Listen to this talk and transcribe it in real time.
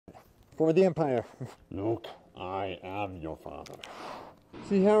For the Empire. Luke, I am your father.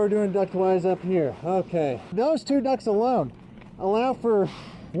 See how we're doing duct-wise up here. Okay. Those two ducts alone allow for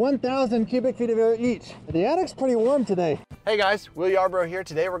 1,000 cubic feet of air each. The attic's pretty warm today. Hey guys, Will Yarbrough here.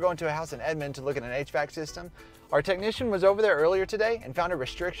 Today we're going to a house in Edmond to look at an HVAC system. Our technician was over there earlier today and found a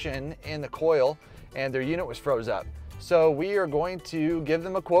restriction in the coil and their unit was froze up. So we are going to give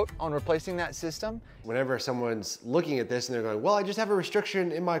them a quote on replacing that system. Whenever someone's looking at this and they're going, well, I just have a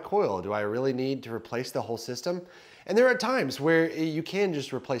restriction in my coil. Do I really need to replace the whole system? And there are times where you can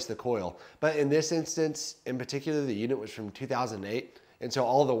just replace the coil. But in this instance, in particular, the unit was from 2008. And so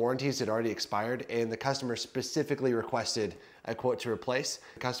all the warranties had already expired and the customer specifically requested a quote to replace.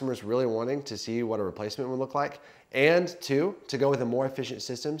 The customer's really wanting to see what a replacement would look like. And two, to go with a more efficient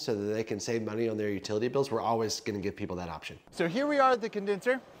system so that they can save money on their utility bills. We're always gonna give people that option. So here we are at the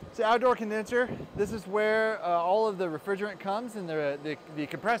condenser. It's an outdoor condenser. This is where all of the refrigerant comes and the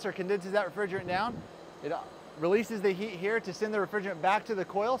compressor condenses that refrigerant down. It releases the heat here to send the refrigerant back to the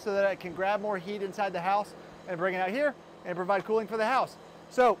coil so that it can grab more heat inside the house and bring it out here and provide cooling for the house.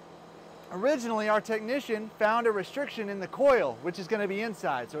 So originally our technician found a restriction in the coil, which is gonna be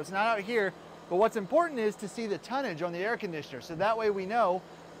inside. So it's not out here, but what's important is to see the tonnage on the air conditioner. So that way we know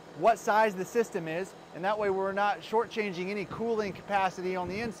what size the system is, and that way we're not shortchanging any cooling capacity on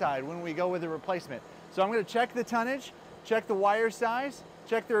the inside when we go with the replacement. So I'm gonna check the tonnage, check the wire size,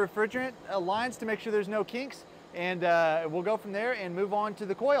 check the refrigerant lines to make sure there's no kinks, and we'll go from there and move on to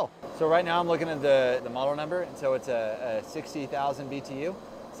the coil. So right now I'm looking at the model number, and so it's a 60,000 BTU.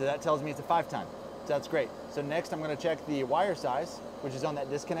 So that tells me it's a 5-ton. So that's great. So next I'm going to check the wire size, which is on that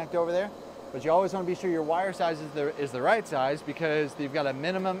disconnect over there. But you always want to be sure your wire size is the right size because you've got a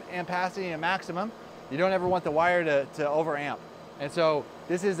minimum ampacity and a maximum. You don't ever want the wire to over amp. And so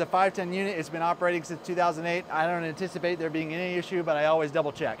this is a 5-ton unit. It's been operating since 2008. I don't anticipate there being any issue, but I always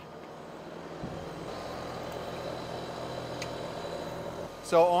double check.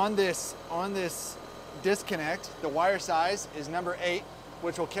 So on this disconnect, the wire size is number 8,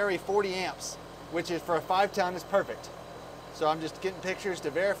 which will carry 40 amps, which is for a 5-ton is perfect. So I'm just getting pictures to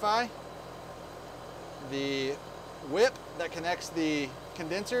verify. The whip that connects the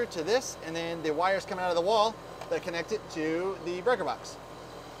condenser to this, and then the wires coming out of the wall that connect it to the breaker box.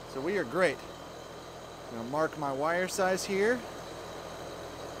 So we are great. I'm gonna mark my wire size here.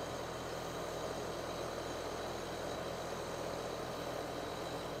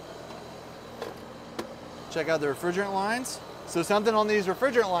 Check out the refrigerant lines. So something on these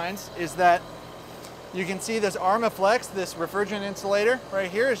refrigerant lines is that you can see this Armaflex, this refrigerant insulator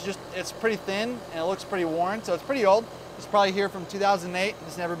right here is it's pretty thin and it looks pretty worn. So it's pretty old. It's probably here from 2008.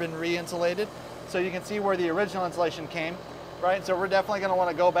 It's never been re-insulated. So you can see where the original insulation came, right? So we're definitely gonna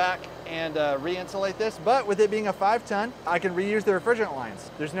wanna go back and re-insulate this, but with it being a 5-ton, I can reuse the refrigerant lines.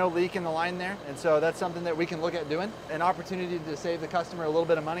 There's no leak in the line there, and so that's something that we can look at doing. An opportunity to save the customer a little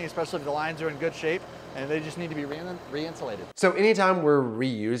bit of money, especially if the lines are in good shape, and they just need to be re-insulated. So anytime we're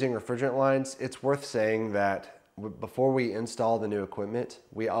reusing refrigerant lines, it's worth saying that before we install the new equipment,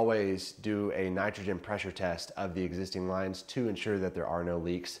 we always do a nitrogen pressure test of the existing lines to ensure that there are no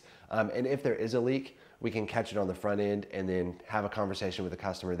leaks. And if there is a leak, we can catch it on the front end and then have a conversation with the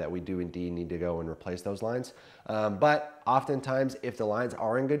customer that we do indeed need to go and replace those lines. But oftentimes, if the lines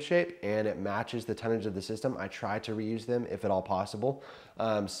are in good shape and it matches the tonnage of the system, I try to reuse them if at all possible,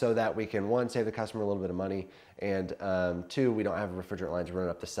 so that we can, one, save the customer a little bit of money, and two, we don't have refrigerant lines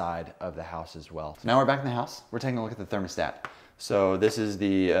running up the side of the house as well. Now we're back in the house. We're taking a look at the thermostat. So this is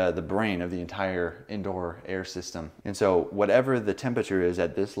the brain of the entire indoor air system. And so whatever the temperature is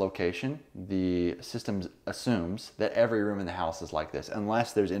at this location, the system assumes that every room in the house is like this,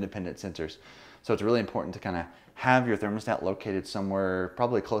 unless there's independent sensors. So it's really important to kind of have your thermostat located somewhere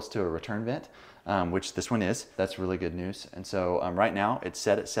probably close to a return vent, which this one is. That's really good news. And so right now it's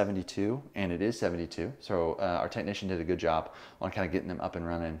set at 72, and it is 72. So our technician did a good job on kind of getting them up and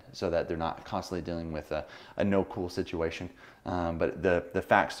running so that they're not constantly dealing with a no cool situation. But the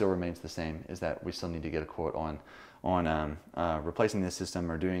fact still remains the same, is that we still need to get a quote on replacing this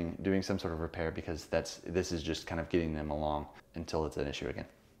system or doing some sort of repair, because this is just kind of getting them along until it's an issue again.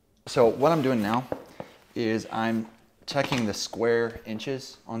 So what I'm doing now is I'm checking the square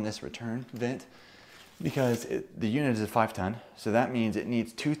inches on this return vent, because the unit is a 5-ton, so that means it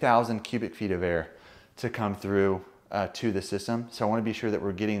needs 2,000 cubic feet of air to come through to the system. So I want to be sure that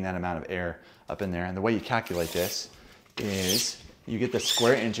we're getting that amount of air up in there. And the way you calculate this is you get the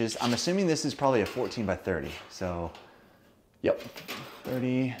square inches. I'm assuming this is probably a 14 by 30. So, yep,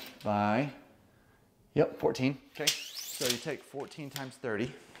 30 by, yep, 14. Okay, so you take 14 times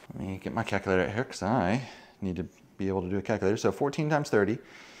 30. Let me get my calculator out here because I need to be able to do a calculator. So 14 times 30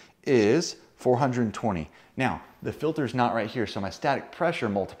 is 420. Now, the filter's not right here, so my static pressure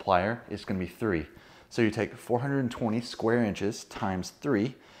multiplier is gonna be 3. So you take 420 square inches times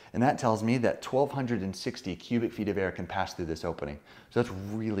 3, and that tells me that 1,260 cubic feet of air can pass through this opening. So that's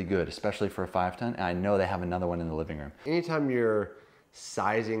really good, especially for a 5-ton, and I know they have another one in the living room. Anytime you're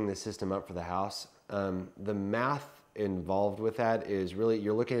sizing the system up for the house, the math involved with that is really,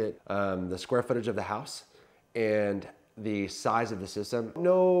 you're looking at the square footage of the house and the size of the system.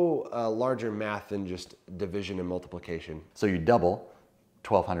 No larger math than just division and multiplication. So you double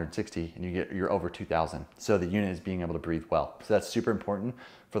 1,260 and you're over 2,000. So the unit is being able to breathe well. So that's super important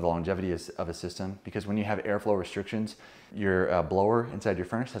for the longevity of a system, because when you have airflow restrictions, your blower inside your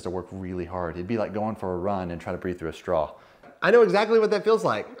furnace has to work really hard. It'd be like going for a run and try to breathe through a straw. I know exactly what that feels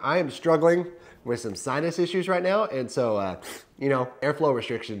like. I am struggling with some sinus issues right now, and so, you know, airflow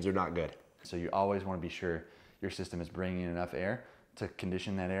restrictions are not good. So you always want to be sure your system is bringing in enough air to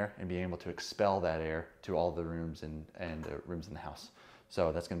condition that air and being able to expel that air to all the rooms and rooms in the house.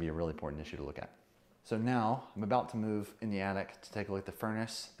 So that's going to be a really important issue to look at. So now I'm about to move in the attic to take a look at the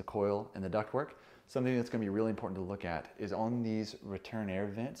furnace, the coil, and the ductwork. Something that's going to be really important to look at is on these return air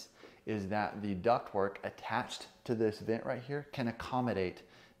vents is that the ductwork attached to this vent right here can accommodate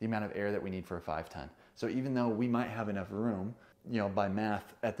the amount of air that we need for a 5-ton. So even though we might have enough room, you know, by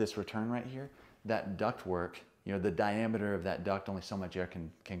math at this return right here, that ductwork, you know, the diameter of that duct, only so much air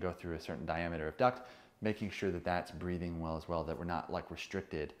can go through a certain diameter of duct, making sure that that's breathing well as well, that we're not like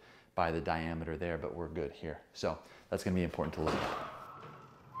restricted by the diameter there, but we're good here. So that's gonna be important to look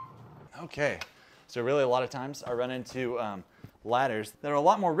at. Okay, so really a lot of times I run into ladders that are a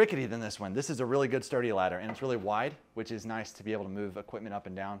lot more rickety than this one. This is a really good sturdy ladder, and it's really wide, which is nice to be able to move equipment up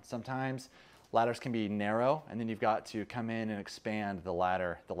and down. Sometimes ladders can be narrow, and then you've got to come in and expand the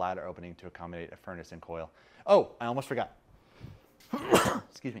ladder opening to accommodate a furnace and coil. Oh, I almost forgot.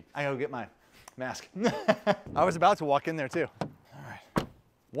 Excuse me, I gotta go get my mask. I was about to walk in there too. All right.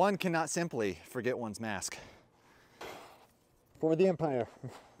 One cannot simply forget one's mask. For the Empire.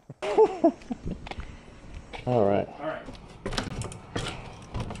 All right. All right.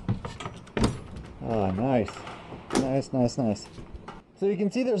 Oh, nice. Nice, nice, nice. So you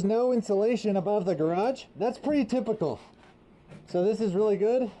can see there's no insulation above the garage. That's pretty typical. So this is really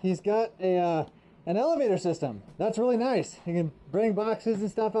good. He's got an elevator system. That's really nice. You can bring boxes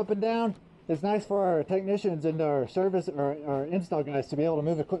and stuff up and down. It's nice for our technicians and our service or our install guys to be able to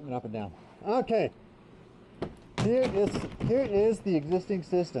move equipment up and down. Okay. Here is the existing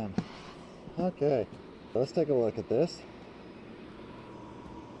system. Okay. Let's take a look at this.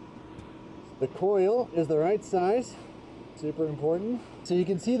 The coil is the right size. Super important. So you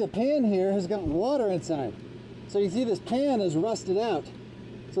can see the pan here has got water inside. So you see this pan is rusted out.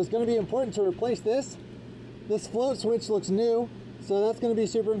 So it's going to be important to replace this. This float switch looks new, so that's going to be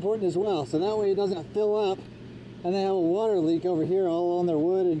super important as well. So that way it doesn't fill up and they have a water leak over here all on their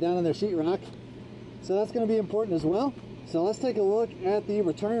wood and down on their sheetrock. So that's going to be important as well. So let's take a look at the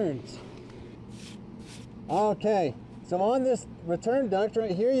returns. Okay, so on this return duct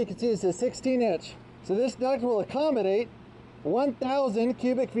right here, you can see it's a 16-inch. So this duct will accommodate 1,000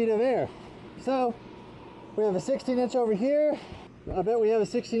 cubic feet of air. So we have a 16-inch over here. I bet we have a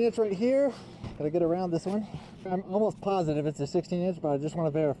 16-inch right here. Gotta get around this one. I'm almost positive it's a 16-inch, but I just want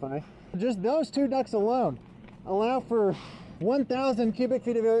to verify. Just those two ducts alone allow for 1,000 cubic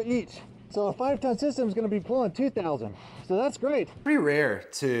feet of air each. So a 5-ton system is going to be pulling 2,000. So that's great. Pretty rare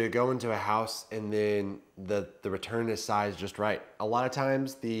to go into a house and then the return is sized just right. A lot of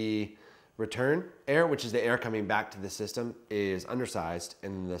times the return air, which is the air coming back to the system, is undersized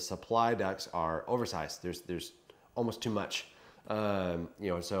and the supply ducts are oversized. There's almost too much. You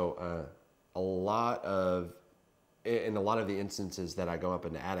know, so in a lot of the instances that I go up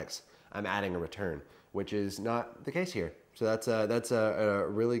into attics, I'm adding a return, which is not the case here. So that's a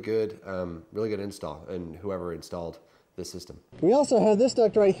really good install, and whoever installed this system. We also have this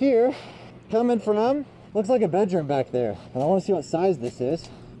duct right here coming from, looks like a bedroom back there. And I want to see what size this is.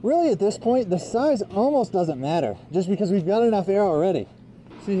 Really at this point, the size almost doesn't matter, just because we've got enough air already.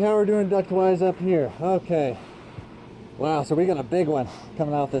 See how we're doing duct-wise up here. Okay. Wow, so we got a big one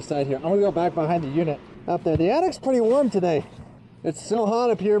coming out this side here. I'm gonna go back behind the unit up there. The attic's pretty warm today. It's so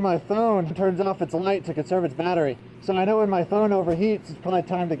hot up here, my phone turns off its light to conserve its battery. So I know when my phone overheats, it's probably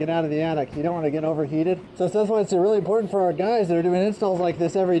time to get out of the attic. You don't want to get overheated. So that's why it's really important for our guys that are doing installs like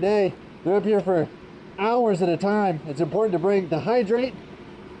this every day. They're up here for hours at a time. It's important to hydrate,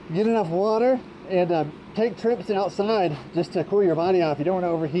 get enough water, and take trips outside just to cool your body off. You don't want to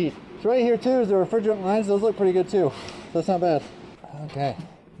overheat. So right here too is the refrigerant lines. Those look pretty good too. So that's not bad. Okay.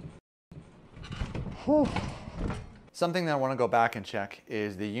 Whew. Something that I want to go back and check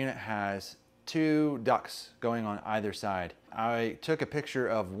is the unit has 2 ducts going on either side. I took a picture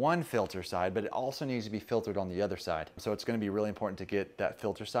of one filter side, but it also needs to be filtered on the other side. So it's going to be really important to get that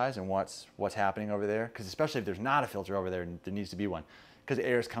filter size and what's happening over there, because especially if there's not a filter over there, there needs to be one, because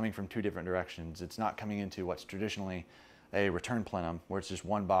air is coming from 2 different directions. It's not coming into what's traditionally a return plenum, where it's just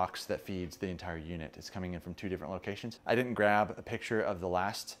one box that feeds the entire unit. It's coming in from 2 different locations. I didn't grab a picture of the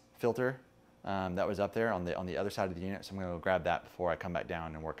last filter that was up there on the other side of the unit, so I'm going to go grab that before I come back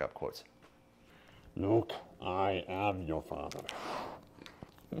down and work up quotes. Luke, I am your father.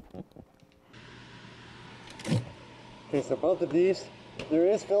 Okay, so both of these, there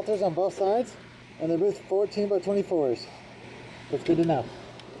is filters on both sides, and they're both 14 by 24s. That's good to know.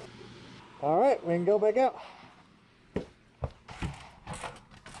 All right, we can go back out.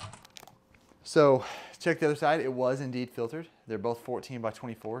 So check the other side. It was indeed filtered. They're both 14 by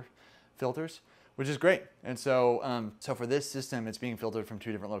 24 filters, which is great. And so, so for this system, it's being filtered from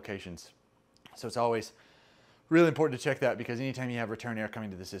 2 different locations. So it's always really important to check that, because anytime you have return air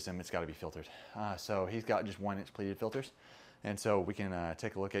coming to the system, it's got to be filtered. So he's got just 1-inch pleated filters. And so we can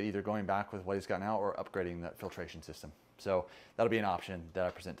take a look at either going back with what he's got now or upgrading that filtration system. So that'll be an option that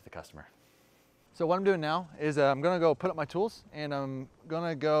I present to the customer. So what I'm doing now is I'm going to go put up my tools, and I'm going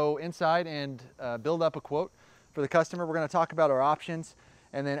to go inside and build up a quote for the customer. We're going to talk about our options,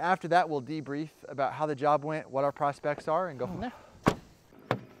 and then after that we'll debrief about how the job went, what our prospects are, and go from there.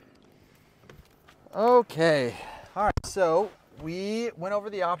 Okay, all right, so we went over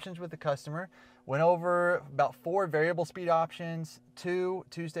the options with the customer, went over about 4 variable speed options, 2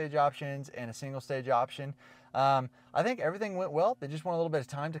 2-stage options, and a single stage option. I think everything went well. They just want a little bit of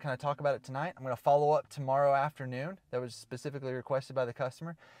time to kind of talk about it tonight. I'm going to follow up tomorrow afternoon. That was specifically requested by the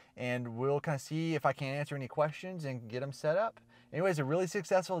customer, and we'll kind of see if I can answer any questions and get them set up. Anyways, a really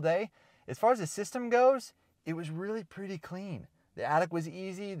successful day. As far as the system goes, it was really pretty clean. The attic was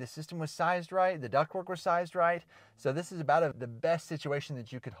easy, the system was sized right, the ductwork was sized right. So this is about the best situation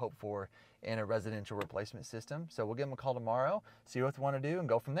that you could hope for in a residential replacement system. So we'll give them a call tomorrow, see what they want to do, and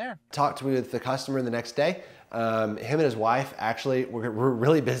go from there. Talked with the customer the next day. Him and his wife actually were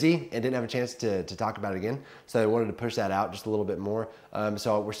really busy and didn't have a chance to talk about it again. So they wanted to push that out just a little bit more.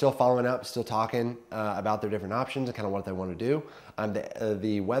 So we're still following up, still talking about their different options and kind of what they want to do.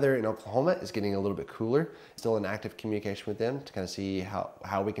 The weather in Oklahoma is getting a little bit cooler. Still in active communication with them to kind of see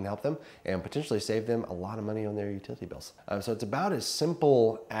how we can help them and potentially save them a lot of money on their utility bills. So it's about as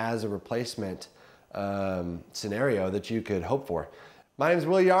simple as a replacement scenario that you could hope for. My name is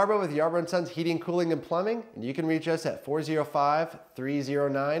Will Yarbrough with Yarbrough Sons Heating, Cooling, and Plumbing, and you can reach us at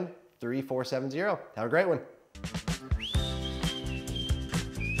 405-309-3470. Have a great one.